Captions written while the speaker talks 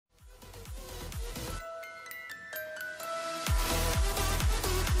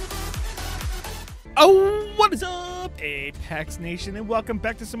Oh, what is up, Apex Nation, and welcome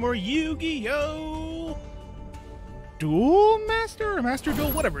back to some more Yu-Gi-Oh! Duel Master or Master Duel,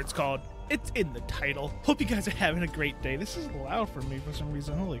 whatever it's called. It's in the title. Hope you guys are having a great day. This is loud for me for some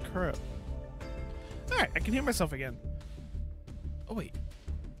reason. Holy crap. Alright, I can hear myself again. Oh, wait.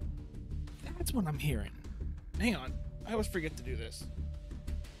 That's what I'm hearing. Hang on. I always forget to do this.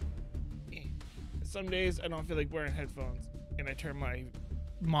 Some days I don't feel like wearing headphones, and I turn my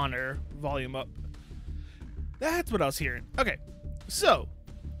monitor volume up. That's what I was hearing. Okay, so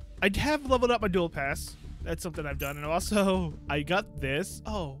I have leveled up my dual pass. That's something I've done, and also I got this.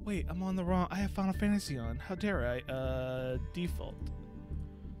 Oh wait, I'm on the wrong. I have Final Fantasy on. How dare I? Default.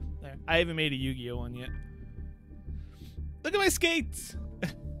 There. I haven't made a Yu-Gi-Oh one yet. Look at my skates.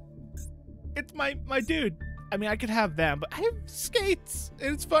 It's my dude. I mean, I could have them, but I have skates,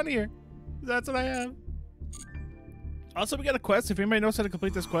 and it's funnier. That's what I have. Also, we got a quest. If anybody knows how to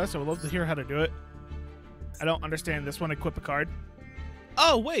complete this quest, I would love to hear how to do it. I don't understand this one. Equip a card.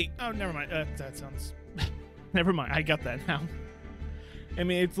 Oh, wait. Oh, never mind. That sounds... Never mind. I got that now. I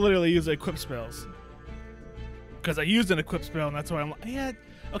mean, it's literally use equip spells. Because I used an equip spell, and that's why I'm like... Yeah.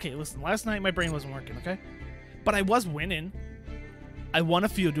 Okay, listen. Last night, my brain wasn't working, okay? But I was winning. I won a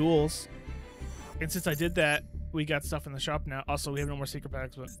few duels. And since I did that, we got stuff in the shop now. Also, we have no more secret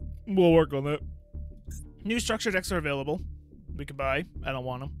packs, but we'll work on that. New structure decks are available. We can buy. I don't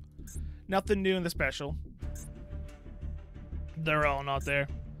want them. Nothing new in the special. They're all not there.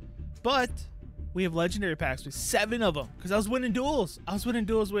 But we have legendary packs with 7 of them. Because I was winning duels. I was winning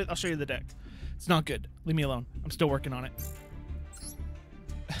duels with... I'll show you the deck. It's not good. Leave me alone. I'm still working on it.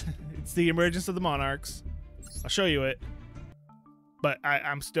 It's the emergence of the monarchs. I'll show you it. But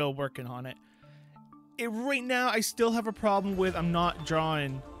I'm still working on it. Right now, I still have a problem with... I'm not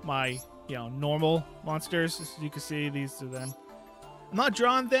drawing my... normal monsters. As you can see, these are them. I'm not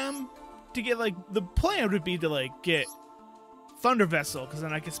drawing them to get, like, the plan would be to, like, get Thunder Vessel, because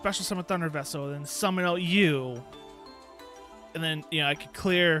then I could special summon Thunder Vessel, and then summon out you. And then, I could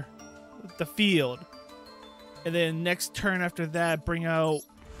clear the field. And then next turn after that, bring out,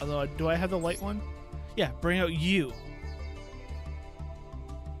 although, do I have the light one? Yeah, bring out you.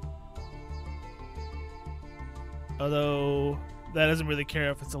 Although... that doesn't really care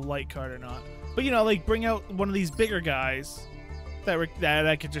if it's a light card or not. But, like, bring out one of these bigger guys that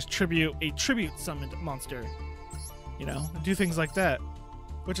I could just tribute a tribute summoned monster. Do things like that,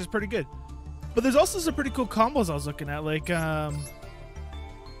 which is pretty good. But there's also some pretty cool combos I was looking at, like,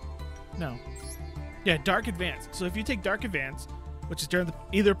 Dark Advance. So if you take Dark Advance, which is during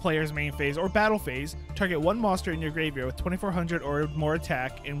either player's main phase or battle phase, target one monster in your graveyard with 2400 or more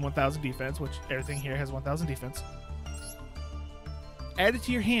attack and 1000 defense, which everything here has 1000 defense. Add it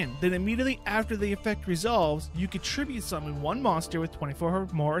to your hand. Then immediately after the effect resolves, you can tribute summon one monster with 24 or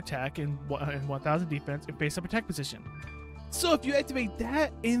more attack and 1000 defense in face-up attack position. So if you activate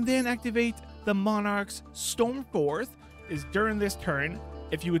that and then activate the Monarch's Stormforth, is during this turn,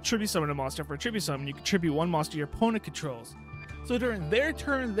 if you would tribute summon a monster for a tribute summon, you can tribute one monster your opponent controls. So during their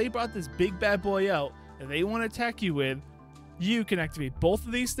turn, they brought this big bad boy out that they want to attack you with. You can activate both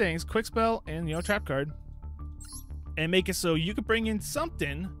of these things, quick spell and trap card, and make it so you could bring in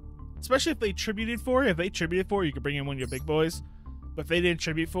something, especially if they tributed for it. If they tributed for it, you could bring in one of your big boys. But if they didn't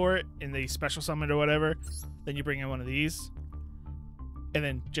tribute for it and they special summoned or whatever, then you bring in one of these. And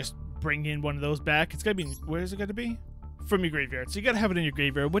then just bring in one of those back. It's going to be, where is it going to be? From your graveyard. So you got to have it in your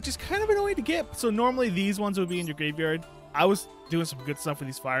graveyard, which is kind of annoying to get. So normally these ones would be in your graveyard. I was doing some good stuff with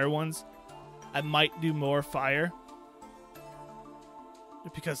these fire ones. I might do more fire,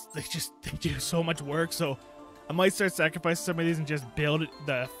 because they do so much work. So I might start sacrificing some of these and just build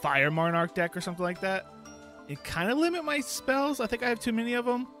the Fire Monarch deck or something like that. It kind of limit my spells. I think I have too many of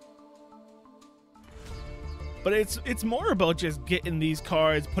them. But it's more about just getting these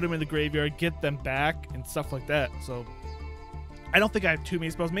cards, put them in the graveyard, get them back, and stuff like that. So I don't think I have too many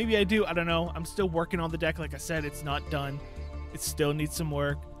spells. Maybe I do. I don't know. I'm still working on the deck. Like I said, it's not done. It still needs some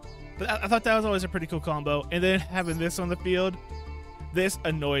work. But I thought that was always a pretty cool combo. And then having this on the field, this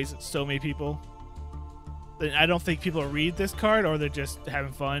annoys so many people. I don't think people read this card, or they're just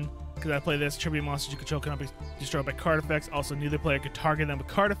having fun. Because I play this, tribute monsters you control cannot be destroyed by card effects. Also, neither player can target them with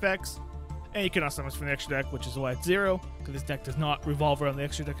card effects. And you cannot summon from the extra deck, which is why it's 0. Because this deck does not revolve around the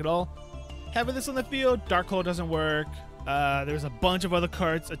extra deck at all. Having this on the field, Dark Hole doesn't work. There's a bunch of other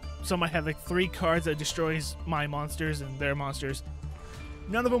cards. Some might have like 3 cards that destroys my monsters and their monsters.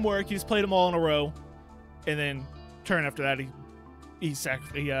 None of them work. You just played them all in a row. And then turn after that, he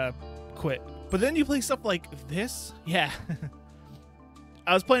quit. But then you play stuff like this. Yeah.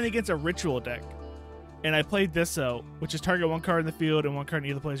 I was playing against a ritual deck. And I played this out, which is target one card in the field and one card in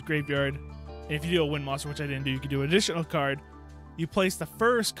either player's graveyard. And if you do a wind monster, which I didn't do, you can do an additional card. You place the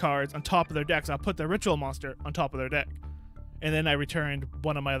first cards on top of their decks. I'll put the ritual monster on top of their deck. And then I returned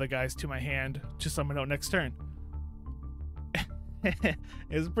one of my other guys to my hand to summon out next turn. It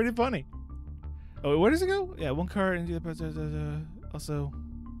was pretty funny. Oh, where does it go? Yeah, one card into the also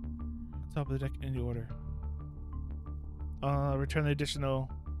top of the deck in the order. Return the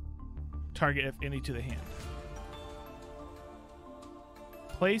additional target if any to the hand.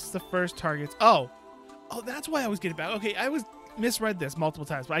 Place the first targets. Oh, that's why I was getting back. Okay, I was misread this multiple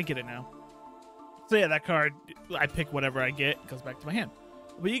times, but I get it now. So yeah, that card, I pick whatever I get, it goes back to my hand.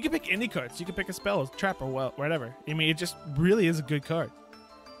 But you can pick any cards. You can pick a spell, a trap, or whatever. I mean, it just really is a good card.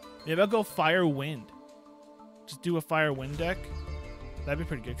 Maybe I'll go Fire Wind. Just do a Fire Wind deck. That'd be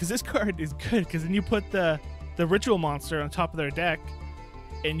pretty good. Because this card is good, because then you put the ritual monster on top of their deck,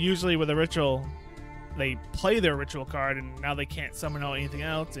 and usually with a ritual, they play their ritual card, and now they can't summon out anything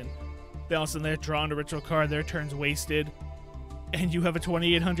else, and then all of a sudden they're drawing a ritual card, their turn's wasted, and you have a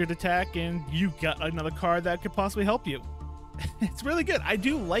 2800 attack, and you got another card that could possibly help you. It's really good. I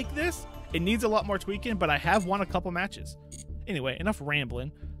do like this. It needs a lot more tweaking, but I have won a couple matches. Anyway, enough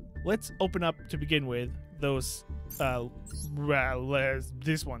rambling. Let's open up to begin with those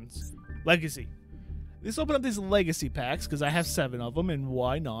these ones. Legacy. Let's open up these legacy packs because I have 7 of them, and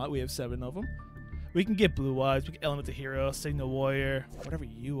why not? We have 7 of them. We can get Blue Eyes, we can Element the Hero, Signal Warrior, whatever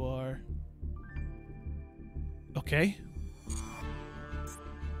you are. Okay.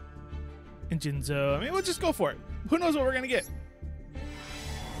 And Jinzo. I mean, we'll just go for it. Who knows what we're gonna get?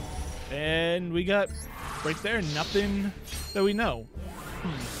 And we got right there nothing that we know.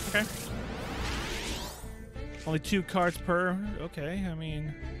 Okay. Only 2 cards per. Okay, I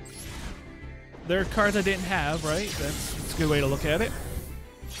mean, there are cards I didn't have, right? That's a good way to look at it.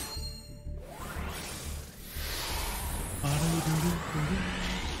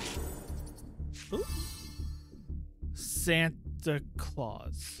 Ooh. Santa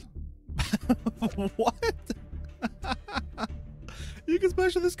Claus. What? You can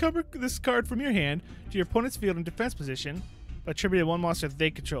special this card from your hand to your opponent's field in defense position by attributing 1 monster that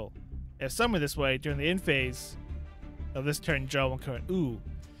they control. If summoned this way during the end phase of this turn, draw 1 card. Ooh.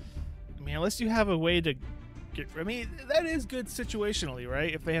 I mean, unless you have a way to get... I mean, that is good situationally,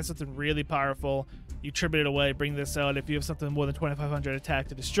 right? If they have something really powerful, you tribute it away, bring this out. If you have something more than 2500 attack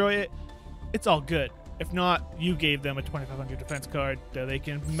to destroy it, it's all good. If not, you gave them a 2500 defense card that they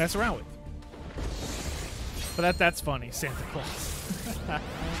can mess around with. But that's funny, Santa Claus.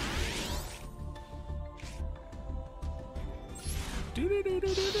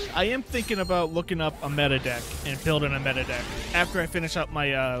 I am thinking about looking up a meta deck and building a meta deck after I finish up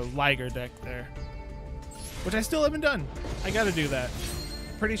my Liger deck there, which I still haven't done. I gotta do that.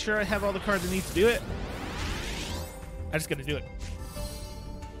 Pretty sure I have all the cards I need to do it. I just gotta do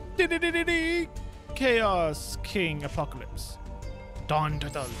it. Chaos King Apocalypse. Dawn to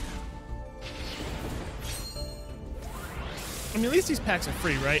Dawn. I mean, at least these packs are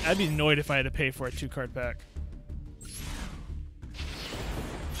free, right? I'd be annoyed if I had to pay for a 2-card pack.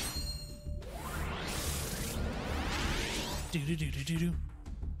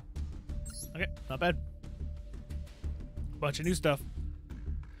 Okay, not bad. Bunch of new stuff.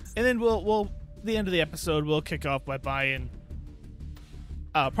 And then we'll the end of the episode, we'll kick off by buying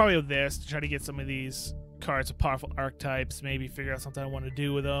probably with this to try to get some of these cards with powerful archetypes, maybe figure out something I want to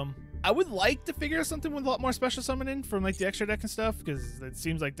do with them. I would like to figure out something with a lot more special summoning from like the extra deck and stuff, because it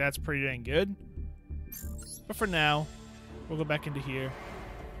seems like that's pretty dang good. But for now, we'll go back into here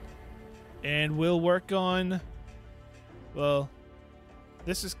and we'll work on, well,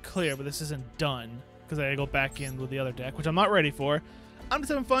 this is clear, but this isn't done because I gotta go back in with the other deck, which I'm not ready for. I'm just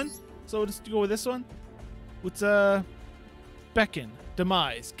having fun, so we'll just go with this one. What's Beckon,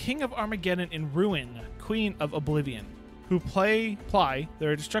 Demise, King of Armageddon and Ruin, Queen of Oblivion, who ply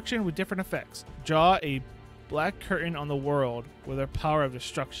their destruction with different effects. Draw a black curtain on the world with their power of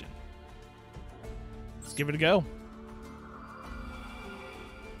destruction. Let's give it a go.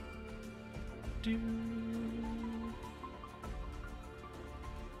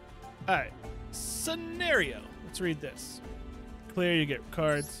 Alright, scenario. Let's read this. Clear, you get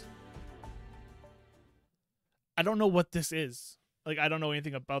cards. I don't know what this is. Like, I don't know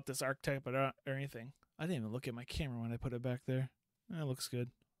anything about this archetype or anything. I didn't even look at my camera when I put it back there. That looks good.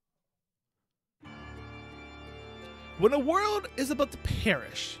 When a world is about to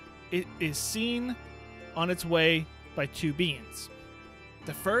perish, it is seen on its way by 2 beings.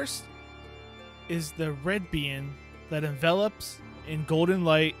 The first is the red being that envelops in golden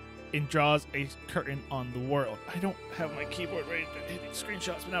light and draws a curtain on the world. I don't have my keyboard ready to hit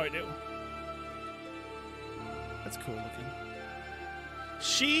screenshots, but now I do. That's cool looking.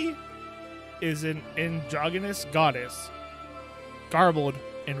 She is an androgynous goddess, garbled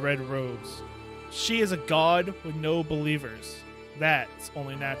in red robes. She is a god with no believers. That's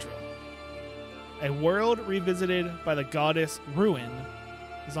only natural. A world revisited by the goddess Ruin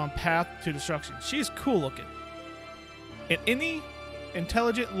is on path to destruction. She is cool looking. And any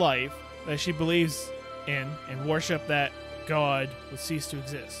intelligent life that she believes in and worship that god will cease to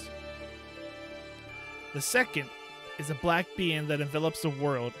exist. The second is a black being that envelops the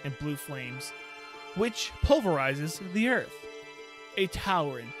world in blue flames, which pulverizes the earth. A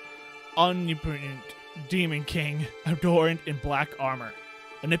towering, omnipotent demon king adorned in black armor.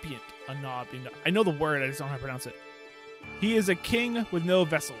 Omnipotent. I know the word, I just don't know how to pronounce it. He is a king with no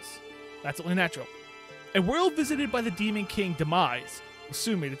vessels. That's only natural. A world visited by the demon king Demise will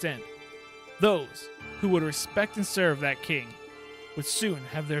soon meet its end. Those who would respect and serve that king would soon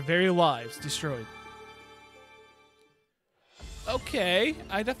have their very lives destroyed. Okay,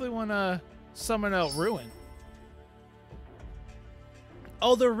 I definitely want to summon out Ruin.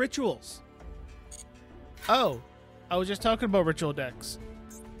 Oh, they're rituals. Oh, I was just talking about ritual decks.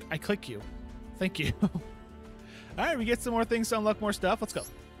 I click you. Thank you. All right, we get some more things to unlock more stuff. Let's go.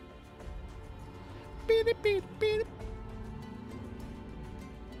 Beep, beep, beep.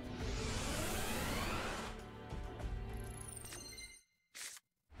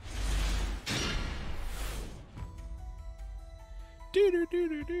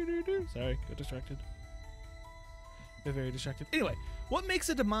 Sorry, got distracted. They're very distracted. Anyway, what makes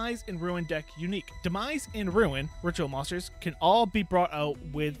a Demise and Ruin deck unique? Demise and Ruin, ritual monsters, can all be brought out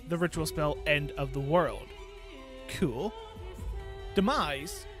with the ritual spell End of the World. Cool.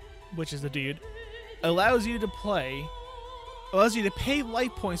 Demise, which is the dude, allows you to pay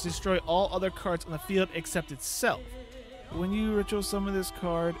life points to destroy all other cards on the field except itself. When you ritual summon this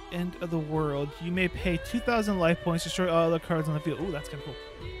card, End of the World, you may pay 2,000 life points to destroy all other cards on the field. Ooh, that's kind of cool.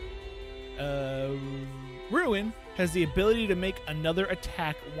 Ruin has the ability to make another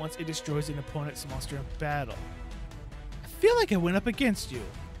attack once it destroys an opponent's monster in battle. I feel like I went up against you.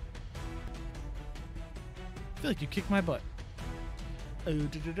 I feel like you kicked my butt.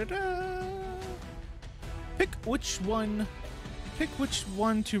 Pick which one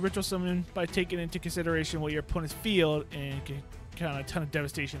to ritual summon by taking into consideration what your opponent's field and can count a ton of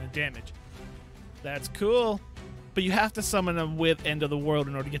devastation and damage. That's cool, but you have to summon them with End of the World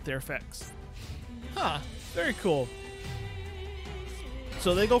in order to get their effects. Huh, very cool.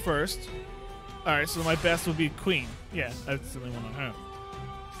 So they go first. Alright, so my best would be Queen. Yeah, that's the only one I have.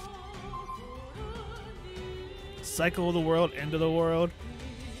 Cycle of the World, End of the World.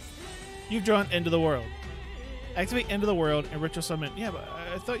 You've drawn End of the World. Activate End of the World and ritual summon. Yeah, but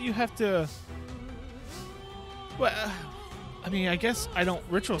I thought you have to... Well, I mean, I guess I don't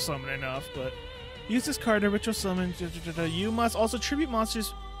ritual summon enough, but... Use this card to ritual summon. You must also tribute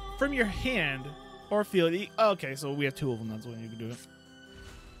monsters from your hand or field. Okay, so we have two of them. That's when you can do it.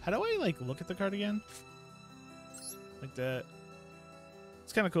 How do I, like, look at the card again? Like that.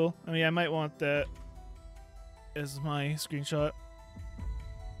 It's kind of cool. I mean, I might want that as my screenshot.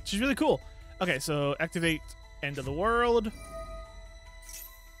 She's really cool. Okay, so activate End of the World.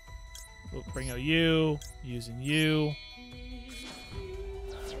 We'll bring out you. Using you.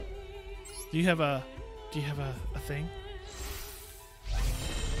 Do you have a thing?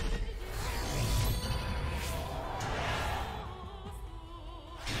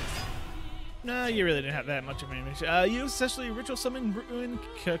 No, you really didn't have that much of an animation. You essentially ritual summon Ruin,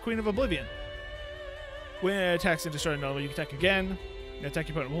 Queen of Oblivion. When it attacks and destroys another, you can attack again and attack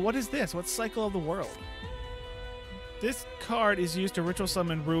your opponent. Well, what is this? What's Cycle of the World? This card is used to ritual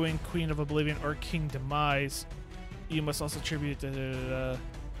summon Ruin, Queen of Oblivion, or King Demise. You must also tribute to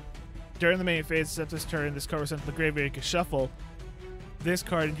during the main phase, except this turn, this card was sent to the graveyard. You can shuffle this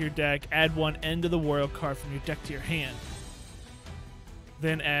card into your deck. Add one End of the World card from your deck to your hand.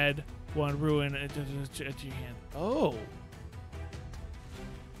 Then add one Ruin into your hand. Oh.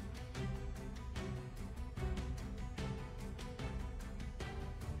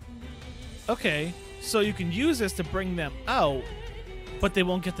 Okay, so you can use this to bring them out, but they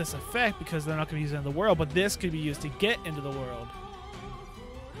won't get this effect because they're not going to use it in the world, but this could be used to get into the world.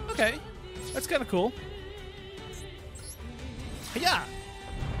 Okay, that's kind of cool. Yeah.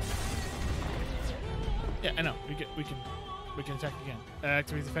 Yeah, I know. We can attack again.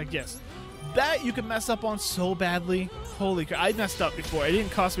 Activate the effect, yes. That you can mess up on so badly. Holy crap. I messed up before. It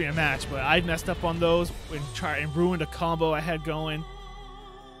didn't cost me a match, but I messed up on those and ruined a combo I had going.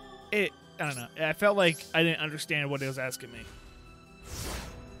 I don't know. I felt like I didn't understand what it was asking me.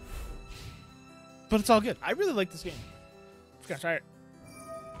 But it's all good. I really like this game. Gosh, try it.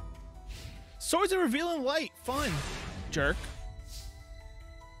 Swords of Revealing Light. Fun. Jerk.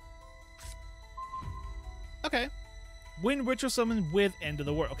 Okay. When ritual summon with end of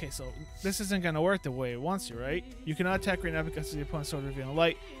the world. Okay, so this isn't gonna work the way it wants to, right? You cannot attack right now because the opponent's sword revealing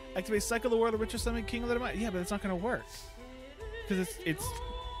light. Activate cycle of the world of ritual summon King of the Demise. Yeah, but it's not gonna work because it's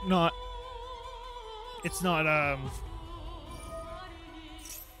not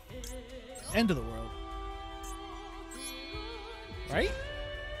end of the world, right?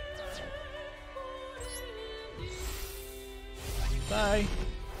 Bye.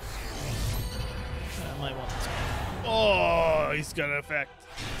 I might want this one. Oh, he's got an effect.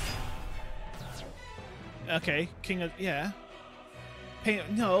 Okay, King of... Yeah.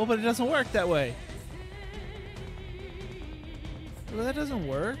 No, but it doesn't work that way. Well, that doesn't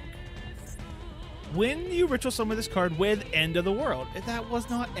work. When you ritual summon this card with End of the World. That was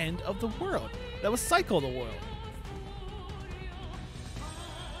not End of the World. That was Cycle of the World.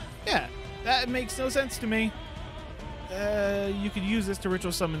 Yeah, that makes no sense to me. You could use this to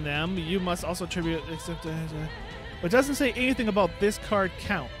ritual summon them. You must also tribute... But it doesn't say anything about this card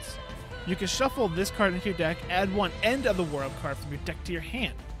counts. You can shuffle this card into your deck, add one End of the World card from your deck to your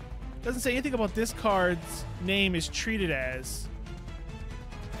hand. It doesn't say anything about this card's name is treated as.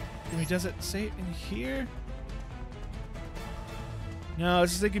 I mean, does it say it in here? No, I was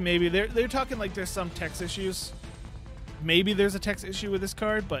just thinking maybe they're talking like there's some text issues. Maybe there's a text issue with this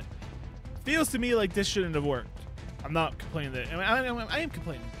card, but it feels to me like this shouldn't have worked. I'm not complaining that. I am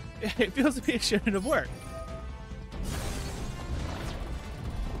complaining. It feels to me it shouldn't have worked.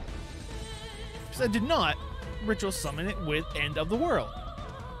 Because I did not ritual summon it with End of the World.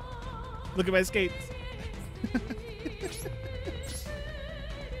 Look at my skates.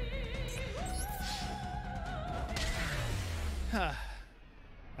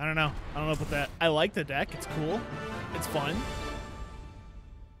 I don't know. I don't know about that. I like the deck. It's cool. It's fun.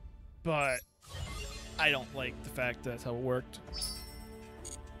 But I don't like the fact that's how it worked.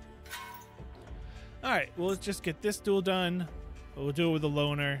 Alright, well, let's just get this duel done. We'll do it with a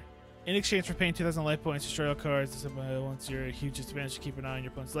loner. In exchange for paying 2,000 life points, destroy all cards. Once you're a huge disadvantage, keep an eye on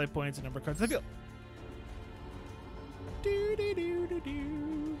your opponent's life points and number of cards in the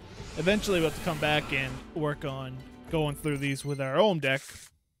field. Eventually, we'll have to come back and work on going through these with our own deck.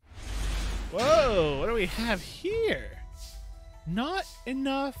 Whoa, what do we have here? Not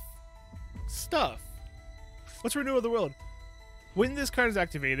enough stuff. What's Renewal of the World? When this card is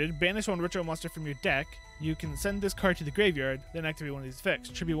activated, banish one ritual monster from your deck. You can send this card to the graveyard, then activate one of these effects.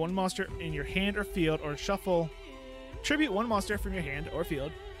 Tribute one monster in your hand or field, or shuffle. Tribute one monster from your hand or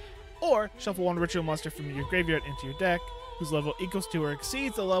field, or shuffle one ritual monster from your graveyard into your deck, whose level equals to or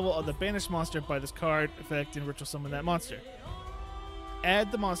exceeds the level of the banished monster by this card effect, and ritual summon that monster.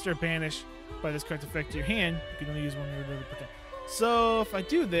 Add the monster banished by this card's effect to your hand. You can only use one. So if I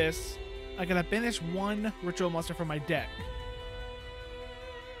do this, I gotta banish one ritual monster from my deck.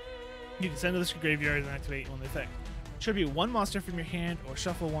 You can send to this graveyard and activate one effect. Tribute one monster from your hand, or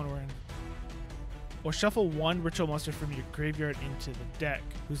shuffle one ritual monster from your graveyard into the deck,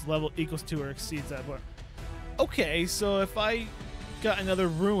 whose level equals to or exceeds that one. Okay, so if I got another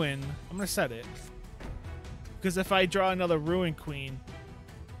Ruin, I'm gonna set it. Because if I draw another Ruin Queen,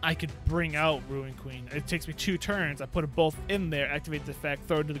 I could bring out Ruin Queen. It takes me 2 turns. I put it both in there, activate the effect,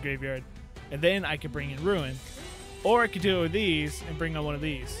 throw it into the graveyard, and then I could bring in Ruin. Or I could do it with these and bring out one of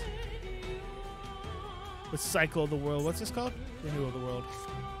these. With Cycle of the World. What's this called? Renewal of the World.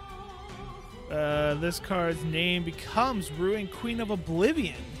 This card's name becomes Ruin Queen of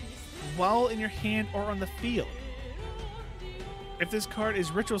Oblivion while in your hand or on the field. If this card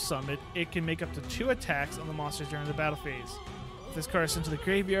is ritual summoned, it can make up to 2 attacks on the monsters during the battle phase. If this card is sent to the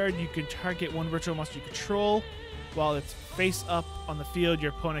graveyard, you can target one ritual monster you control. While it's face up on the field,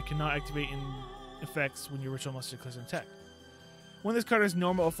 your opponent cannot activate in effects when your ritual monster declares an attack. When this card is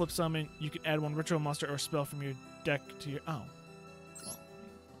normal or flip summon, you can add one ritual monster or spell from your deck to your... Oh. Well,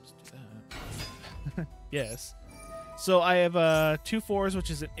 let's do that. Yes. So I have 2 4s,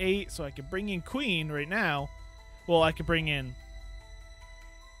 which is an 8, so I can bring in Queen right now. Well, I could bring in...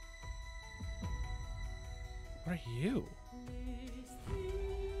 What are you?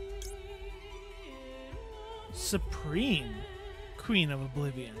 Supreme Queen of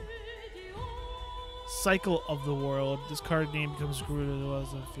Oblivion. Cycle of the World. This card name becomes rooted as well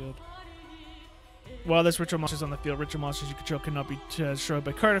as on the field. While this ritual monster is on the field, ritual monsters you control cannot be destroyed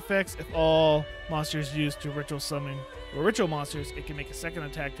by card effects. If all monsters used to ritual summon were ritual monsters, it can make a second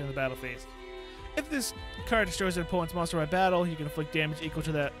attack during the battle phase. If this card destroys an opponent's monster by battle, you can inflict damage equal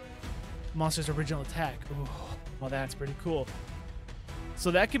to that monster's original attack. Ooh, well, that's pretty cool.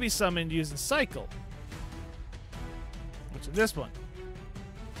 So that can be summoned using Cycle, which is this one.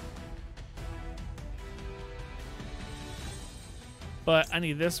 But I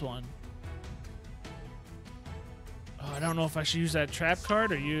need this one. don't know if I should use that trap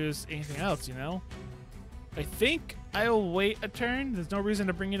card or use anything else, you know? I think I'll wait a turn. There's no reason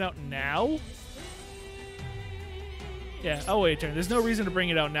to bring it out now. Yeah, I'll wait a turn. There's no reason to bring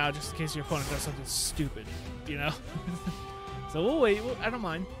it out now just in case your opponent does something stupid, you know? So we'll wait. I don't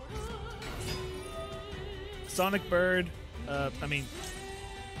mind. Sonic Bird.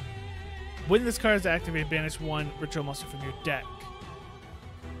 When this card is activated, banish one ritual monster from your deck.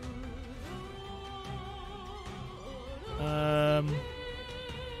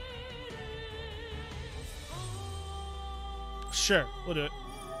 Sure, we'll do it.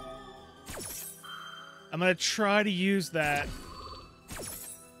 I'm gonna try to use that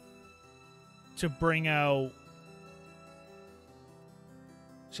to bring out.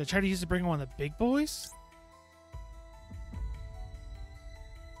 Should I try to use it to bring out one of the big boys?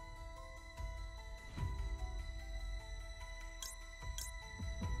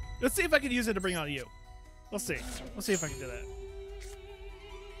 Let's see if I can use it to bring out you. We'll see. We'll see if I can do that.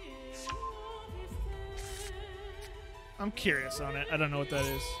 I'm curious on it. I don't know what that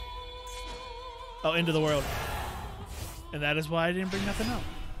is. Oh, Into the World. And that is why I didn't bring nothing out.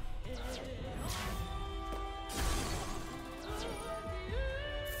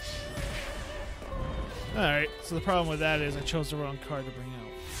 Alright, so the problem with that is I chose the wrong card to bring out.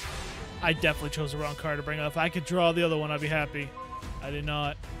 I definitely chose the wrong card to bring out. If I could draw the other one, I'd be happy. I did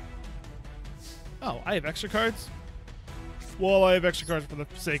not. Oh, I have extra cards? Well, I have extra cards for the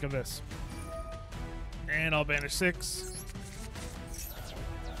sake of this. And I'll banish 6.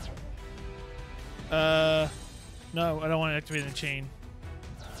 No, I don't want to activate the chain.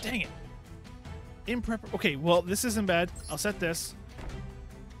 Dang it. Okay, well, this isn't bad. I'll set this.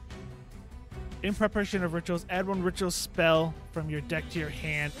 In preparation of rituals, add one ritual spell from your deck to your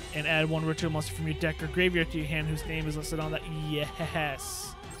hand, and add one ritual monster from your deck or graveyard to your hand whose name is listed on that.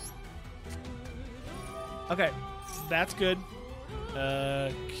 Yes. Okay, that's good.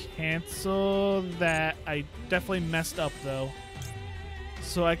 Cancel that. I definitely messed up though.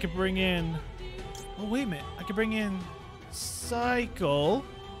 So I could bring in. Oh wait a minute. I could bring in Cycle.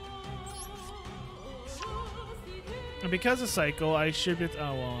 And because of Cycle, I should get.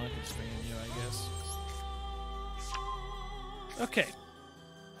 Oh well, I can just bring in you, I guess. Okay.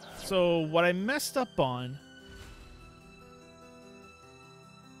 So what I messed up on.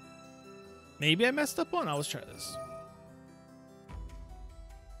 Maybe I messed up on. Let's try this.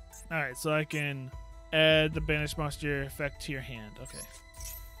 Alright, so I can add the banished monster effect to your hand. Okay.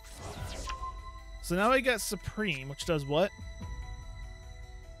 So now I got Supreme, which does what?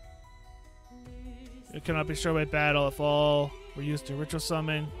 It cannot be destroyed by battle if all were used to ritual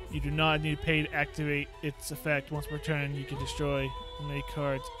summon. You do not need to pay to activate its effect. Once per turn, you can destroy as many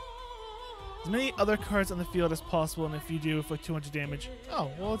cards. As many other cards on the field as possible, and if you do, inflict 200 damage.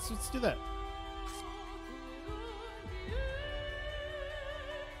 Oh, well, let's do that.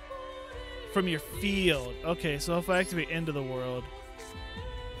 From your field. Okay, so if I activate Into the World,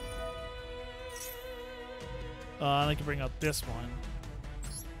 I can bring out this one.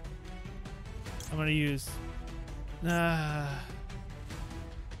 I'm gonna use. I'll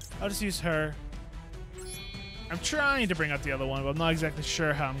just use her. I'm trying to bring out the other one, but I'm not exactly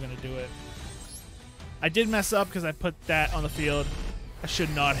sure how I'm gonna do it. I did mess up because I put that on the field. I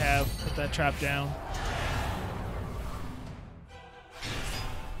should not have put that trap down.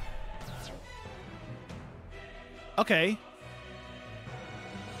 Okay.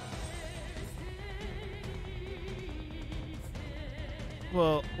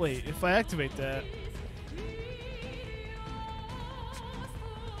 Well, wait, if I activate that...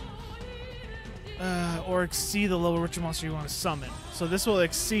 or exceed the level ritual monster you want to summon. So this will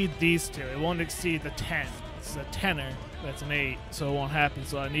exceed these two. It won't exceed the 10. It's a 10er. That's an 8, so it won't happen.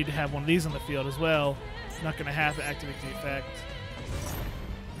 So I need to have one of these on the field as well. It's not going to have to activate the effect.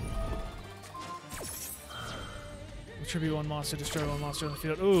 Tribute one monster, destroy one monster on the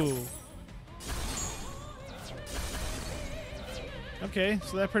field. Ooh. Okay,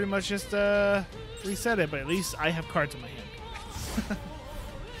 so that pretty much just reset it, but at least I have cards in my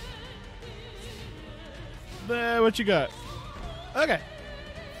hand. What you got? Okay.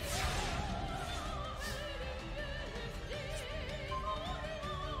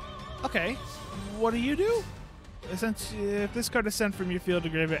 Okay. What do you do? If this card is sent from your field to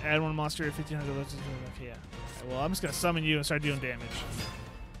graveyard, add one monster at 1500. Okay, yeah. Well, I'm just going to summon you and start doing damage.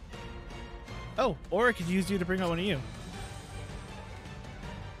 Oh, or I could use you to bring out one of you.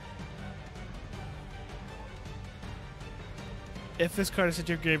 If this card is sent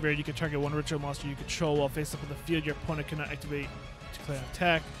to your graveyard, you can target one ritual monster you control while face up in the field. Your opponent cannot activate to declare an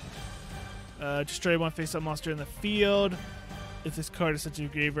attack. Destroy one face-up monster in the field. If this card is sent to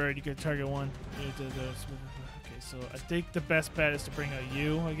your graveyard, you can target one. Okay, so I think the best bet is to bring out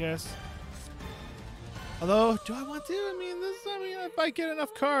you, I guess. Although, do I want to? I mean, if I get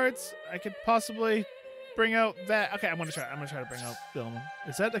enough cards, I could possibly bring out that. Okay, I'm gonna try. I'm gonna try to bring out Billman.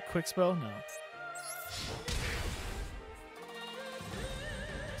 Is that a quick spell? No.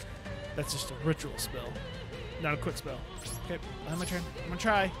 That's just a ritual spell, not a quick spell. Okay, on my turn. I'm gonna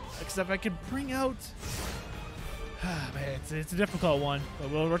try. Because if I could bring out, man, it's a difficult one,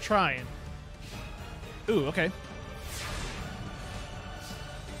 but we're trying. Ooh, okay.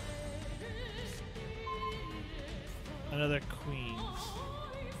 Another queen.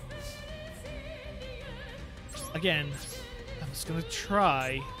 Again, I'm just gonna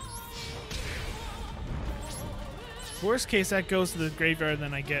try. Worst case, that goes to the graveyard, and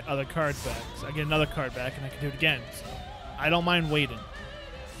then I get other cards back. So I get another card back, and I can do it again. So I don't mind waiting.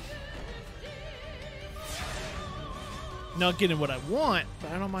 Not getting what I want,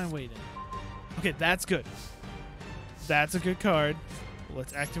 but I don't mind waiting. Okay, that's good. That's a good card.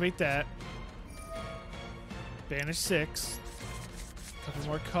 Let's activate that. Banish 6. Couple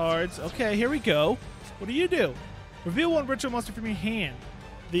more cards. Okay, here we go. What do you do? Reveal one ritual monster from your hand.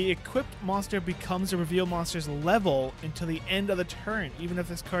 The equipped monster becomes a reveal monster's level until the end of the turn, even if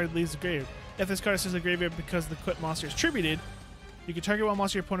this card leaves the graveyard. If this card stays in the graveyard because the equipped monster is tributed, you can target one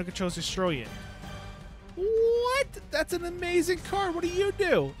monster your opponent controls, destroy it. What? That's an amazing card. What do you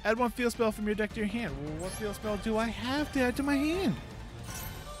do? Add one field spell from your deck to your hand. Well, what field spell do I have to add to my hand?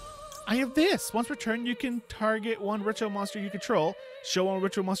 I have this. Once per turn, you can target one ritual monster you control. Show one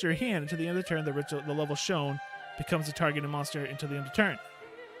ritual monster in your hand. Until the end of the turn, the level shown becomes a targeted monster until the end of the turn.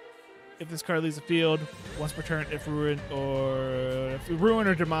 If this card leaves the field, once per turn, if ruin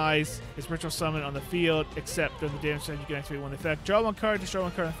or demise is ritual summon on the field, except during the damage turn, you can activate one effect. Draw one card, destroy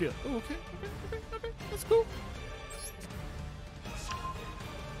one card on the field. Oh, okay. That's cool.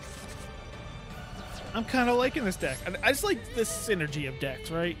 I'm kind of liking this deck. I just like the synergy of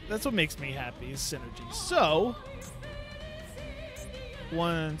decks, right? That's what makes me happy, is synergy. So,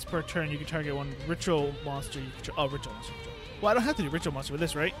 once per turn, you can target one ritual monster you control. Oh, ritual monster. Well, I don't have to do ritual monster with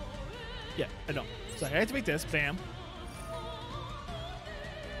this, right? Yeah, I don't. So I activate this. Bam.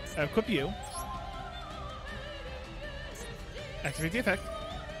 I equip you. Activate the effect.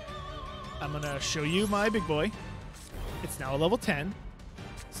 I'm going to show you my big boy. It's now a level 10.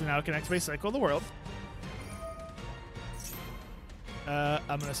 So now I can activate Cycle of the World. I'm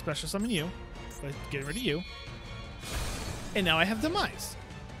going to special summon you. By getting rid of you. And now I have Demise.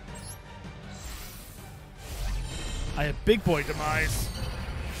 I have big boy Demise.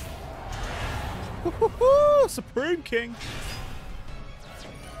 Woo-hoo-hoo! Supreme King.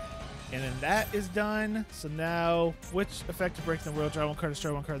 And then that is done. So now, which effect to break the world? Draw one card,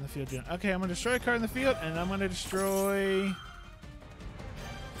 destroy one card in the field. Okay, I'm going to destroy a card in the field, and I'm going to destroy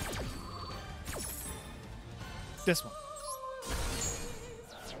this one.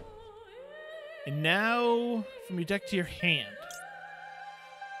 And now, from your deck to your hand.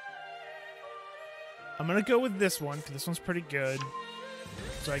 I'm going to go with this one, because this one's pretty good.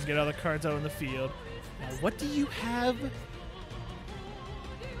 So I can get other cards out in the field. Now, what do you have?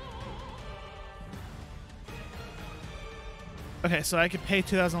 Okay, so I could pay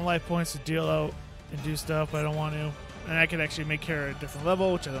 2,000 life points to deal out and do stuff, but I don't want to. And I could actually make her a different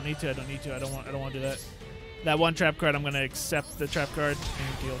level, which I don't need to. I don't want to do that. That one trap card, I'm going to accept the trap card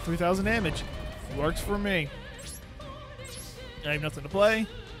and deal 3,000 damage. Works for me. I have nothing to play.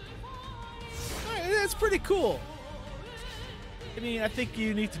 Alright, that's pretty cool. I mean, I think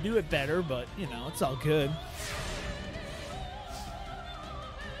you need to do it better, but, you know, it's all good.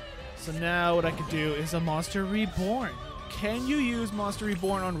 So now what I could do is a Monster Reborn. Can you use Monster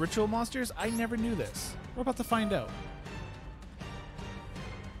Reborn on ritual monsters? I never knew this. We're about to find out.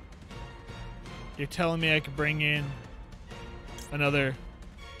 You're telling me I could bring in another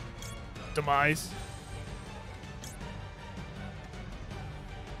Demise?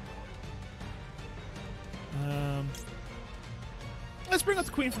 Let's bring out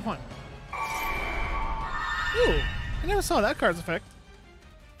the Queen for fun. Ooh, I never saw that card's effect.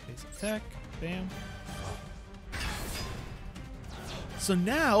 Base attack, bam. So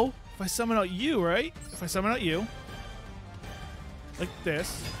now, if I summon out you, right? If I summon out you, like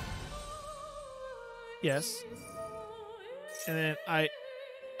this. Yes. And then I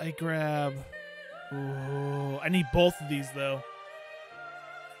grab... Ooh, I need both of these, though.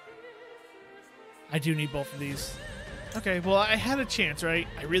 I do need both of these. Okay, well, I had a chance, right?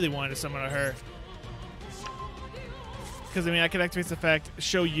 I really wanted to summon her. Because, I mean, I could activate the effect,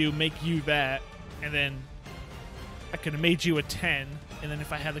 show you, make you that, and then I could have made you a 10, and then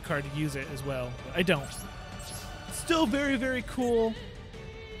if I had the card to use it as well. But I don't. Still very, very cool.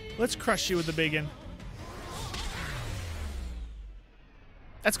 Let's crush you with the biggin.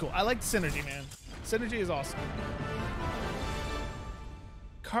 That's cool. I like synergy, man. Synergy is awesome.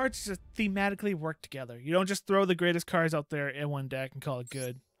 Cards just thematically work together. You don't just throw the greatest cards out there in one deck and call it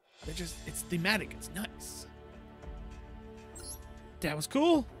good. It's thematic. It's nice. That was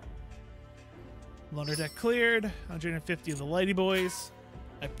cool. Loner deck cleared. 150 of the Lighty Boys.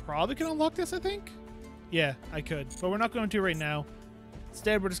 I probably can unlock this, I think. Yeah, I could. But we're not going to right now.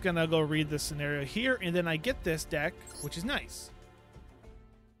 Instead, we're just going to go read this scenario here, and then I get this deck, which is nice.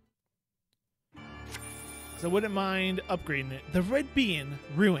 So I wouldn't mind upgrading it. The Red Being,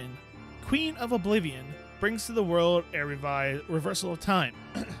 Ruin, Queen of Oblivion, brings to the world a reversal of time.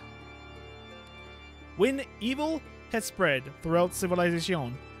 When evil has spread throughout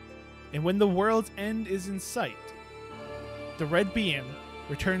civilization, and when the world's end is in sight, the Red Being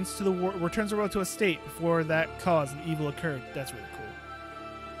returns the world to a state before that cause of evil occurred. That's really cool.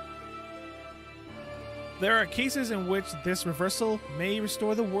 There are cases in which this reversal may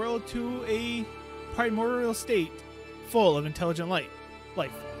restore the world to a primordial state full of intelligent life.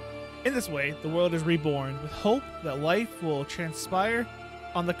 In this way, the world is reborn with hope that life will transpire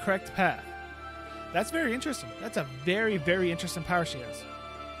on the correct path. That's very interesting. That's a very, very interesting power she has.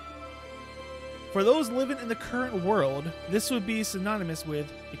 For those living in the current world, this would be synonymous with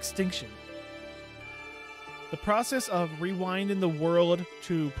extinction. The process of rewinding the world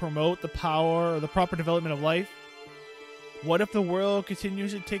to promote the power or the proper development of life. What if the world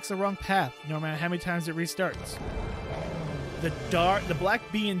continuously takes the wrong path, no matter how many times it restarts? The Black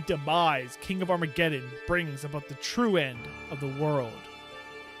Being Demise, King of Armageddon, brings about the true end of the world.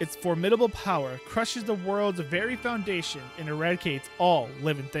 Its formidable power crushes the world's very foundation and eradicates all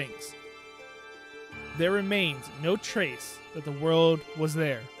living things. There remains no trace that the world was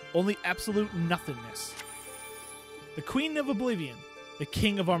there, only absolute nothingness. The Queen of Oblivion, the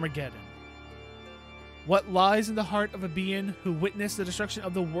King of Armageddon. What lies in the heart of a being who witnessed the destruction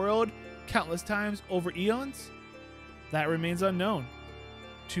of the world countless times over eons? That remains unknown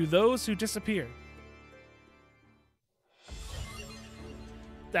to those who disappear.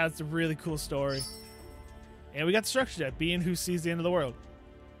 That's a really cool story. And we got the structure deck, being who sees the end of the world.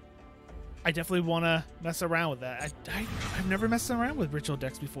 I definitely want to mess around with that. I've never messed around with ritual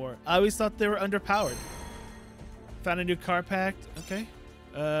decks before. I always thought they were underpowered. Found a new card pack. Okay.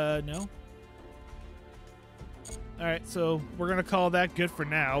 No. Alright, so we're going to call that good for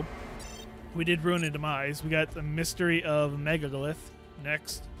now. We did Ruin and Demise. We got the Mystery of Megalith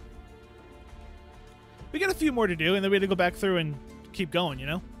next. We got a few more to do, and then we had to go back through and keep going, you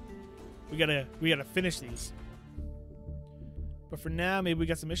know? We gotta finish these. But for now, maybe we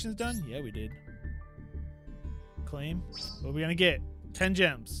got some missions done? Yeah, we did. Claim. What are we gonna get? 10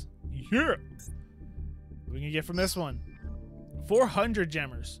 gems. Yeah! What are we gonna get from this one? 400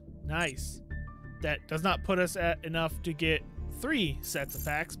 gemmers. Nice. That does not put us at enough to get 3 sets of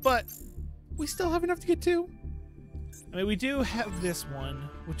packs, but we still have enough to get 2. I mean, we do have this one,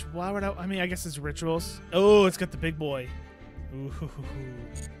 which why would I mean, I guess it's rituals. Oh, it's got the big boy. Ooh.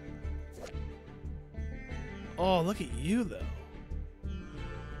 Oh, look at you, though.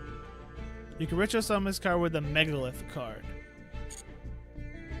 You can ritual summon this card with a Megalith card.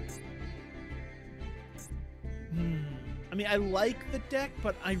 I mean, I like the deck,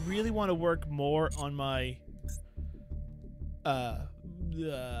 but I really want to work more on my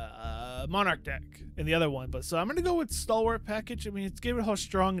Monarch deck and the other one. But so I'm going to go with Stalwart package. I mean, it's given how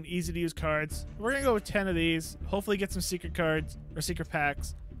strong and easy to use cards. We're going to go with 10 of these. Hopefully get some secret cards or secret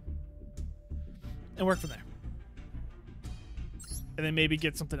packs and work from there. And then maybe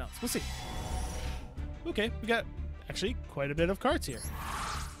get something else. We'll see. Okay, we got actually quite a bit of cards here.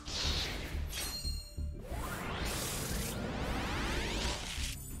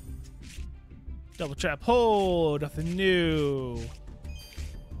 Double trap hold, nothing new.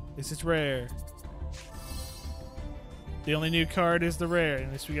 This is rare. The only new card is the rare,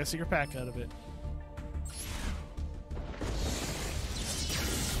 unless we got a secret pack out of it.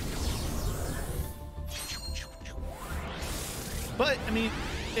 But, I mean,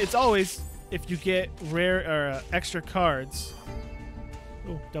 it's always, if you get rare or extra cards.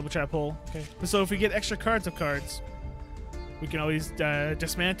 Oh, double trap hole. Okay. So if we get extra cards of cards, we can always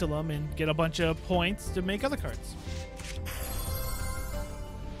dismantle them and get a bunch of points to make other cards.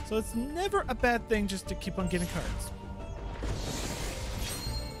 So it's never a bad thing just to keep on getting cards.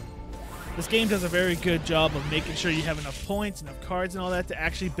 This game does a very good job of making sure you have enough points, enough cards, and all that to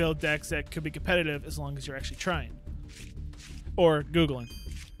actually build decks that could be competitive as long as you're actually trying. Or Googling.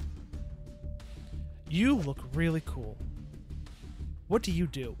 You look really cool. What do you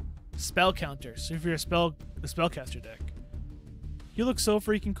do? Spell counter. So if you're a spellcaster deck. You look so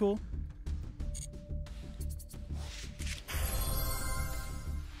freaking cool.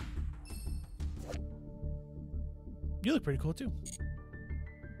 You look pretty cool too.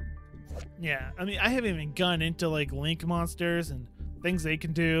 Yeah, I mean, I haven't even gone into like Link monsters and things they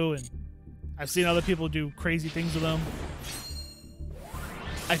can do, and I've seen other people do crazy things with them.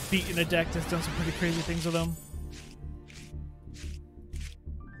 I've beaten a deck that's done some pretty crazy things with them.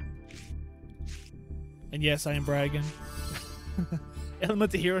 And yes, I am bragging.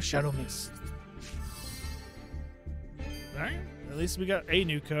 Element of Hero Shadow Mist. Alright, at least we got a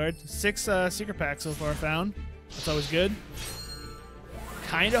new card. 6 secret packs so far found. That's always good.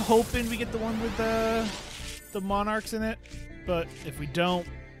 Kind of hoping we get the one with the Monarchs in it. But if we don't,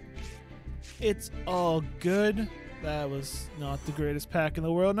 it's all good. That was not the greatest pack in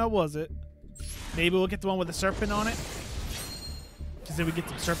the world, now was it? Maybe we'll get the one with the Serpent on it. Because then we get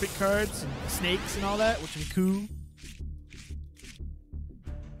some Serpent cards and snakes and all that, which would be cool.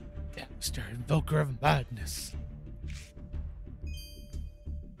 Yeah, Mr. Invoker of Madness.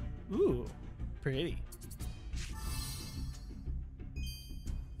 Ooh, pretty.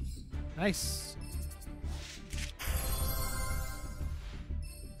 Nice.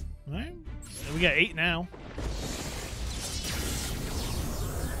 Alright, we got 8 now.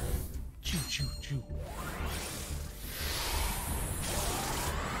 Choo, choo, choo.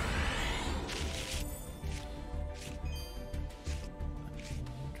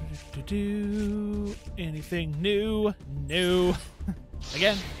 Anything new? No.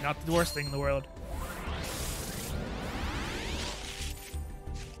 Again, not the worst thing in the world.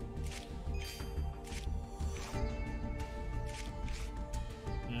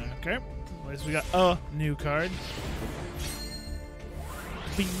 Okay. At least we got a new card.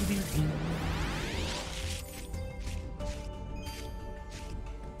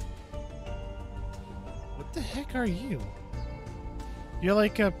 What the heck are you? You're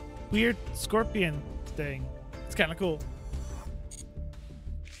like a weird scorpion thing. It's kind of cool.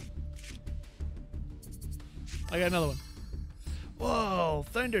 I got another one. Whoa,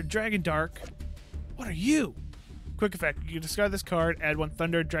 Thunder Dragon Dark. What are you? Quick effect. You can discard this card, add 1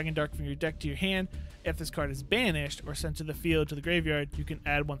 Thunder Dragon Dark from your deck to your hand. If this card is banished or sent to the field to the graveyard, you can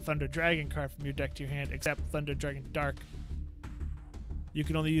add 1 Thunder Dragon card from your deck to your hand, except Thunder Dragon Dark. You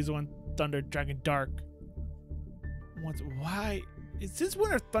can only use 1 Thunder Dragon Dark. Once. Why? Since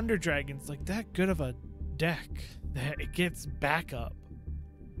when are Thunder Dragons like that good of a deck that it gets backup?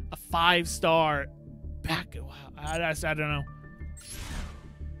 A 5-star backup. Wow. I don't know.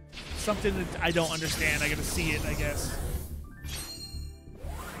 Something that I don't understand. I gotta see it, I guess.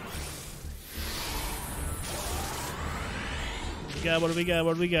 What do we got?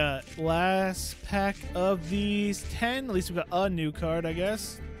 What do we got? Last pack of these 10. At least we got a new card, I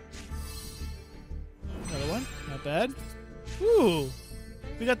guess. Another one. Not bad. Ooh.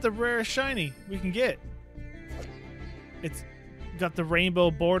 We got the rarest shiny we can get. It's got the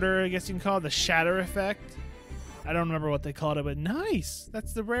rainbow border, I guess you can call it, the shatter effect. I don't remember what they called it, but nice.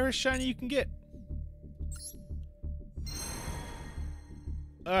 That's the rarest shiny you can get.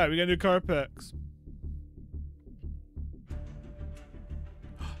 Alright, we got new card packs.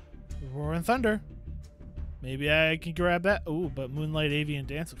 Roaring Thunder. Maybe I can grab that. Ooh, but Moonlight Avian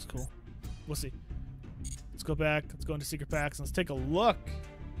Dance looks cool. We'll see. Let's go back. Let's go into secret packs and let's take a look.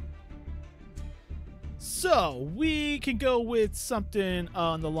 So, we can go with something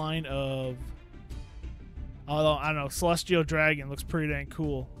on the line of... I don't know. Celestial Dragon looks pretty dang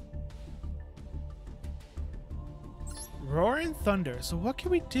cool. Roaring Thunder. So what can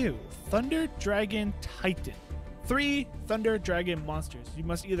we do? Thunder Dragon Titan. 3 Thunder Dragon monsters. You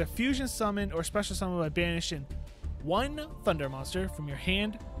must either fusion summon or special summon by banishing 1 Thunder monster from your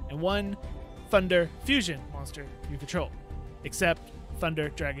hand and 1 Thunder fusion monster you control, except Thunder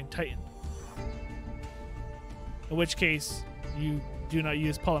Dragon Titan. In which case, you do not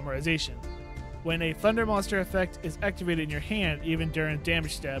use polymerization. When a Thunder monster effect is activated in your hand, even during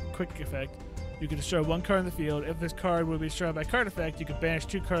damage step, quick effect, you can destroy 1 card in the field. If this card will be destroyed by card effect, you can banish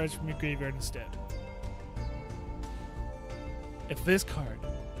 2 cards from your graveyard instead. If this card...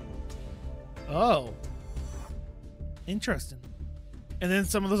 Oh. Interesting. And then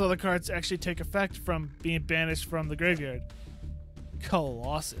some of those other cards actually take effect from being banished from the graveyard.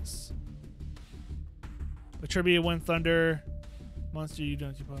 Colossus. Attribute 1 Thunder monster you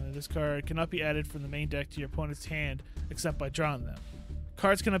don't opponent. This card cannot be added from the main deck to your opponent's hand except by drawing them.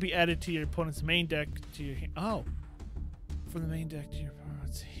 Cards cannot be added to your opponent's main deck to your hand. Oh. From the main deck to your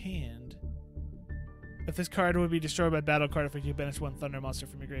opponent's hand. If this card would be destroyed by battle card effect, you banish 1 Thunder monster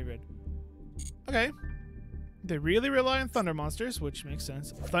from your graveyard. Okay. They really rely on Thunder monsters, which makes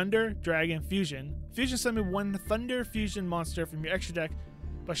sense. Thunder Dragon Fusion. Fusion summon 1 Thunder Fusion monster from your extra deck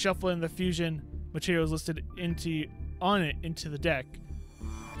by shuffling the fusion materials listed into the deck.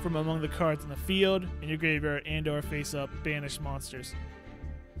 from among the cards in the field, in your graveyard, and/or face-up banished monsters.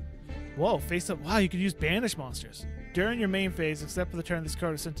 Whoa, face-up. Wow, you could use banished monsters. During your main phase, except for the turn this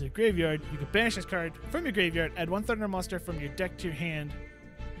card is sent to the graveyard, you can banish this card from your graveyard, add one Thunder monster from your deck to your hand.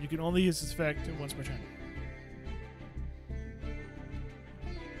 You can only use this effect once per turn.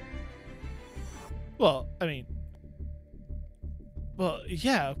 Well, I mean... Well,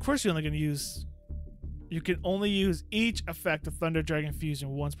 yeah, of course you're only going to use... You can only use each effect of Thunder Dragon Fusion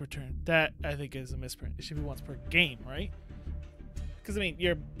once per turn. That, I think, is a misprint. It should be once per game, right? Because, I mean,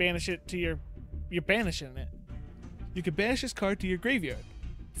 you're banishing it. You can banish this card to your graveyard.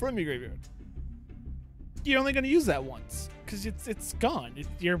 From your graveyard. You're only going to use that once. Because it's gone.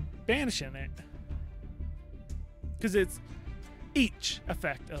 You're banishing it. Because it's each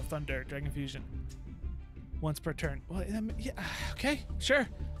effect of Thunder Dragon Fusion. Once per turn. Well, yeah, okay, sure.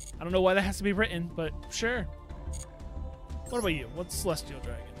 I don't know why that has to be written, but sure. What about you? What's Celestial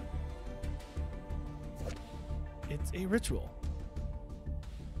Dragon? It's a ritual.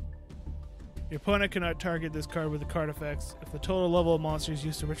 Your opponent cannot target this card with the card effects. If the total level of monsters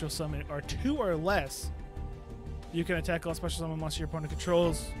used to ritual summon are 2 or less, you can attack all special summon monsters your opponent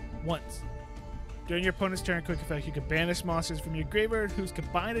controls once. During your opponent's turn, quick effect, you can banish monsters from your graveyard whose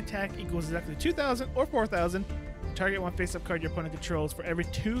combined attack equals exactly 2,000 or 4,000. Target one face-up card your opponent controls for every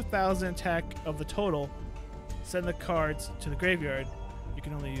 2,000 attack of the total. Send the cards to the graveyard. You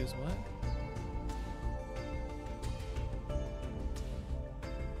can only use what?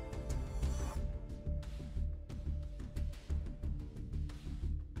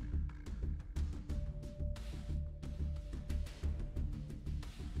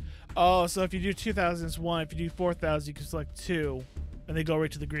 Oh, so if you do 2,000, it's 1. If you do 4,000, you can select 2, and they go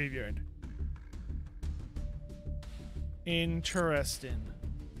right to the graveyard. Interesting.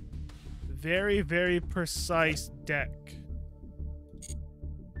 Very, very precise deck.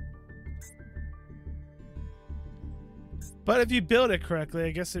 But if you build it correctly,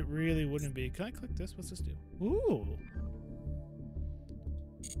 I guess it really wouldn't be. Can I click this? What's this do? Ooh.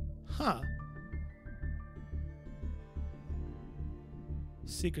 Huh.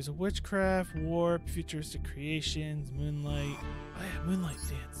 Secrets of Witchcraft, Warp, Futuristic Creations, Moonlight. Oh yeah, Moonlight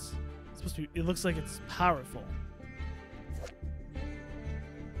Dance. It's supposed to be, it looks like it's powerful.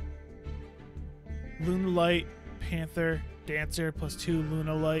 Lunalight, Panther, Dancer, plus 2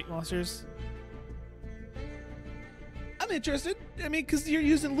 Lunalight monsters. I'm interested. I mean, because you're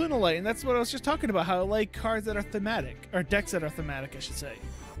using Lunalight, and that's what I was just talking about, how I like cards that are thematic, or decks that are thematic, I should say.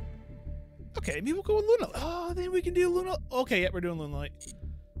 Okay, maybe we'll go with Lunalight. Oh, then we can do Lunalight. Okay, yeah, we're doing Lunalight.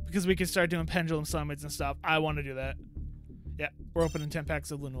 Because we can start doing pendulum summons and stuff. I want to do that. Yeah, we're opening 10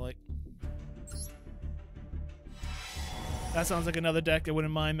 packs of Lunalight. That sounds like another deck I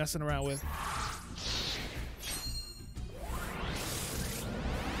wouldn't mind messing around with.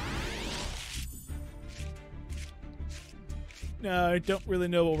 No, I don't really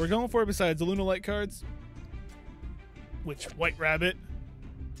know what we're going for besides the Lunalight cards. Which, White Rabbit.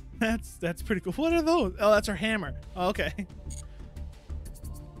 That's pretty cool. What are those? Oh, that's our hammer. Oh, okay.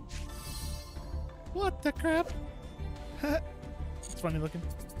 What the crap? It's funny looking.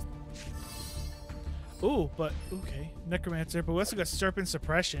 Ooh, but okay. Necromancer, but we also got Serpent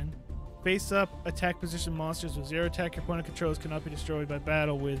Suppression. Face up, attack position monsters with 0 attack your opponent controls cannot be destroyed by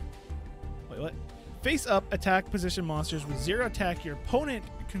battle with... Wait, what? Face up, attack position monsters with 0 attack your opponent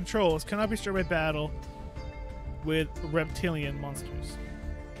controls cannot be destroyed by battle with reptilian monsters.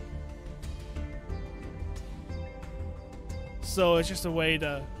 So it's just a way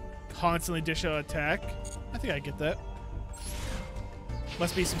to constantly dish out attack. I think I get that.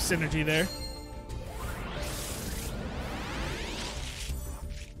 Must be some synergy there.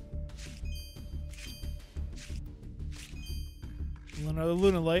 Another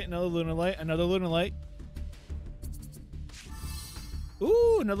Lunalight, another Lunalight, another Lunalight.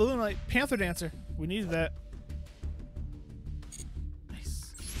 Ooh, another Lunalight. Panther Dancer. We needed that.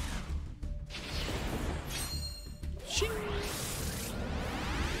 Nice. Shing.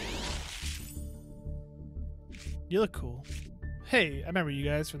 You look cool. Hey, I remember you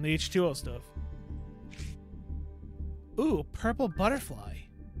guys from the H2O stuff. Ooh, Purple Butterfly.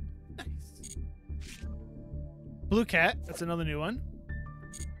 Nice. Blue Cat. That's another new one.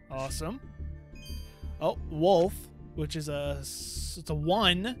 Awesome. Oh, Wolf, which is it's a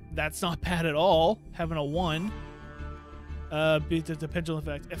 1. That's not bad at all. Having a 1. Beat the pendulum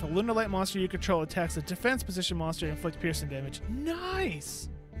effect. If a Lunalight monster you control attacks a defense position monster, inflict piercing damage. Nice.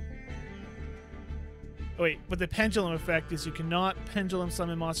 Oh, wait, but the pendulum effect is you cannot pendulum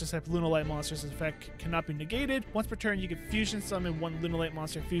summon monsters that have Lunalight monsters. This effect cannot be negated. Once per turn, you can fusion summon 1 Lunalight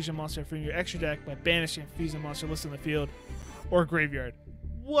monster, fusion monster from your extra deck by banishing a fusion monster listed in the field or graveyard.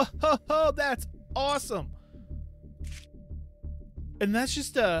 Whoa, that's awesome. And that's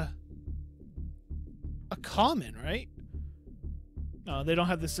just a common, right? No, they don't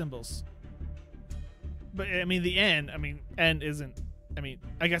have the symbols. But I mean, the N. I mean, N isn't. I mean,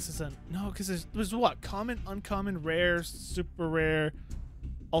 I guess it's a no, because there's what? Common, uncommon, rare, super rare,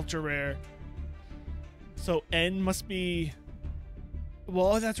 ultra rare. So N must be.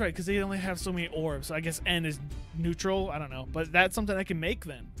 Well, that's right, because they only have so many orbs. So I guess N is neutral. I don't know, but that's something I can make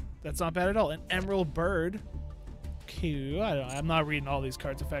then. That's not bad at all. An emerald bird. Cute. I don't know. I'm not reading all these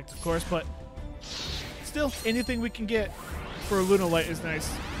cards effects, of course, but still, anything we can get for a Lunalight is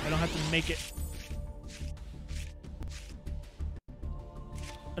nice. I don't have to make it.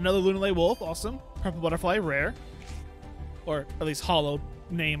 Another Lunalight wolf, awesome. Purple butterfly, rare, or at least hollow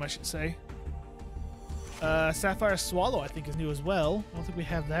name, I should say. Sapphire swallow, I think, is new as well. I don't think we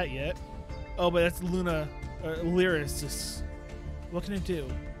have that yet. Oh, but that's Luna, Lyris. What can it do?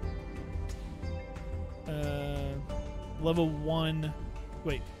 Level 1.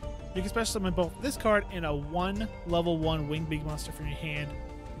 Wait. You can special summon both this card and a level 1 winged big monster from your hand.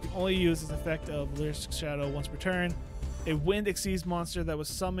 You can only use this effect of Lyris Shadow once per turn. A wind exceeds monster that was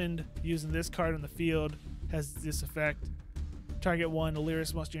summoned using this card on the field has this effect. Target one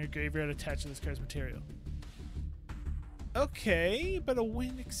Lyris monster in your graveyard attached to this card's material. Okay, but a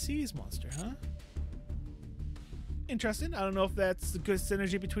wind exceeds monster, huh? Interesting. I don't know if that's a good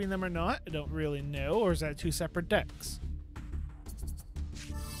synergy between them or not. I don't really know. Or is that two separate decks?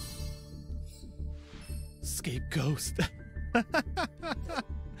 Scapegoat.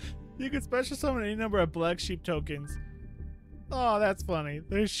 You can special summon any number of black sheep tokens. Oh, that's funny.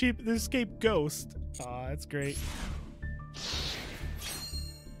 There's Scapegoat. Oh, that's great.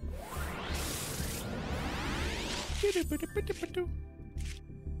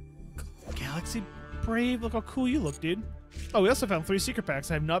 Galaxy Brave, look how cool you look, dude. Oh, we also found 3 secret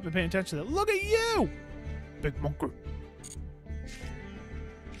packs. I have not been paying attention to that. Look at you! Big monkey.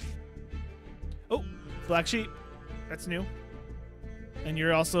 Oh, Black Sheep. That's new. And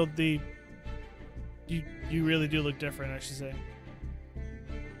you're also the... You really do look different, I should say.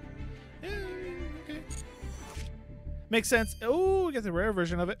 Yeah, okay. Makes sense. Oh, we got the rare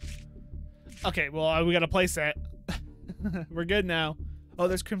version of it. Okay, well, we got a playset. We're good now. Oh,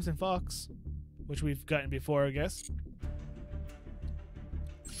 there's Crimson Fox, which we've gotten before, I guess.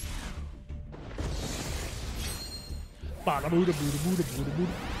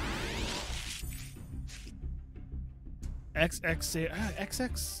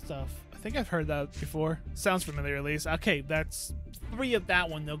 XX stuff. I think I've heard that before. Sounds familiar, at least. Okay, that's 3 of that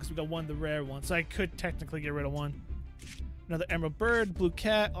one, though, because we got 1 of the rare one, so I could technically get rid of 1. Another Emerald Bird, Blue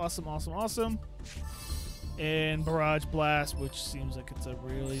Cat, awesome, awesome, awesome. And Barrage Blast, which seems like it's a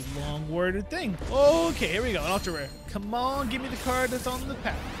really long-worded thing. Okay, here we go, an ultra rare. Come on, give me the card that's on the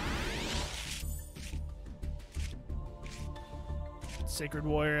pack. Sacred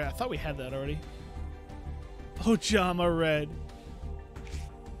Warrior, I thought we had that already. Pajama Red.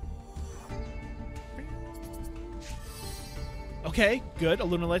 Okay, good, a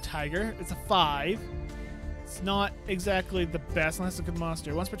Lunalight Tiger. It's a 5. It's not exactly the best unless it's a good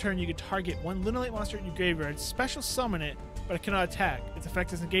monster. Once per turn, you can target 1 Lunalight monster in your graveyard, special summon it, but it cannot attack. Its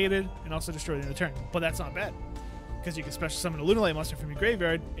effect is negated and also destroyed in the turn. But that's not bad, because you can special summon a Lunalight monster from your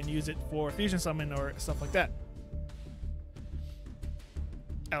graveyard and use it for fusion summon or stuff like that.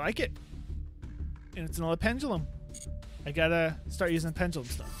 I like it. And it's another pendulum. I gotta start using pendulum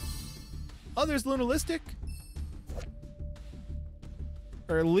stuff. Oh, there's Lunalistic.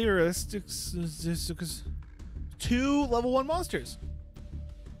 Or Lyristics. 2 level 1 monsters.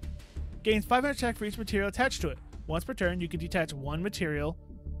 Gains 500 attack for each material attached to it. Once per turn, you can detach 1 material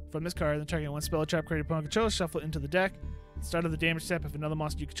from this card, then target 1 spell or trap card your opponent controls, shuffle it into the deck. At the start of the damage step, if another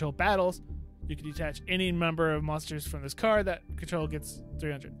monster you control battles, you can detach any number of monsters from this card. That control gets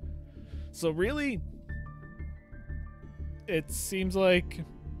 300. So really, it seems like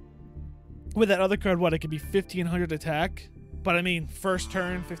with that other card, what, it could be 1500 attack? But I mean, first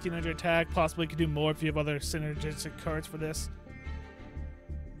turn, 1500 attack. Possibly could do more if you have other synergistic cards for this.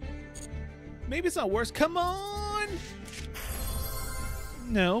 Maybe it's not worse. Come on!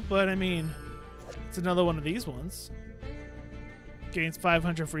 No, but I mean, it's another one of these ones. Gains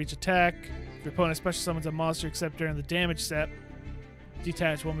 500 for each attack. If your opponent special summons a monster except during the damage step,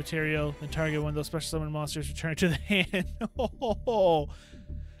 detach 1 material, then target 1 of those special summon monsters, return to the hand.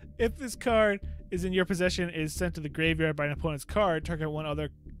 If this card is in your possession, is sent to the graveyard by an opponent's card, target 1 other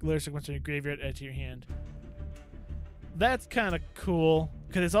Lyric monster in your graveyard, add to your hand. That's kind of cool,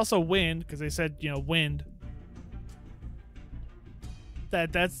 because it's also wind, because they said, you know, wind.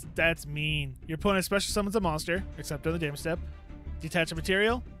 That's mean. Your opponent special summons a monster, except on the damage step. Detach a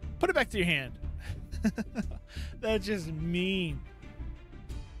material, put it back to your hand. That's just mean.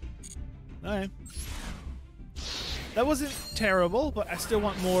 Alright. That wasn't terrible, but I still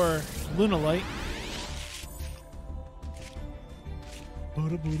want more Lunalite.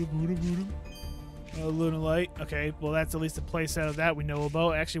 Lunalite. Okay, well that's at least a place out of that we know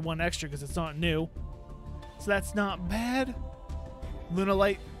about. Actually, one extra because it's not new. So that's not bad.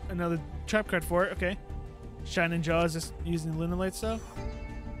 Lunalite, another trap card for it. Okay. Shining Jaws just using the Lunalite stuff.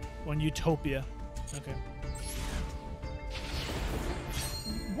 One Utopia. Okay.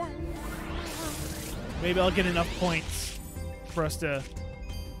 Maybe I'll get enough points for us to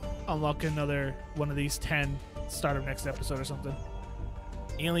unlock another one of these 10 start of next episode or something.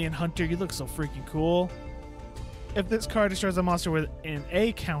 Alien Hunter, you look so freaking cool. If this card destroys a monster with an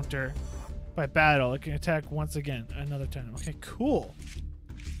A counter by battle, it can attack once again another time. Okay, cool.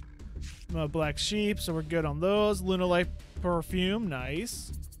 No Black Sheep, so we're good on those. Lunalite Perfume,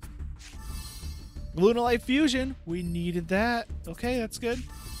 nice. Lunalite Fusion, we needed that. Okay, that's good.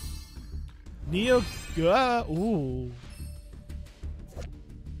 Neo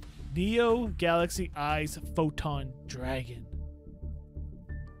Galaxy Eyes Photon Dragon.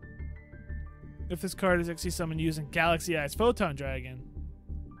 If this card is actually summoned using Galaxy Eyes Photon Dragon.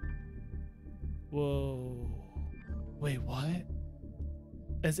 Whoa. Wait, what?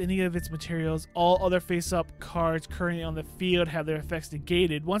 As any of its materials, all other face-up cards currently on the field have their effects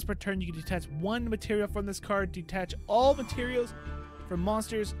negated. Once per turn, you can detach one material from this card. Detach all materials from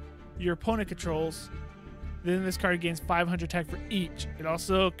monsters your opponent controls. Then this card gains 500 attack for each. It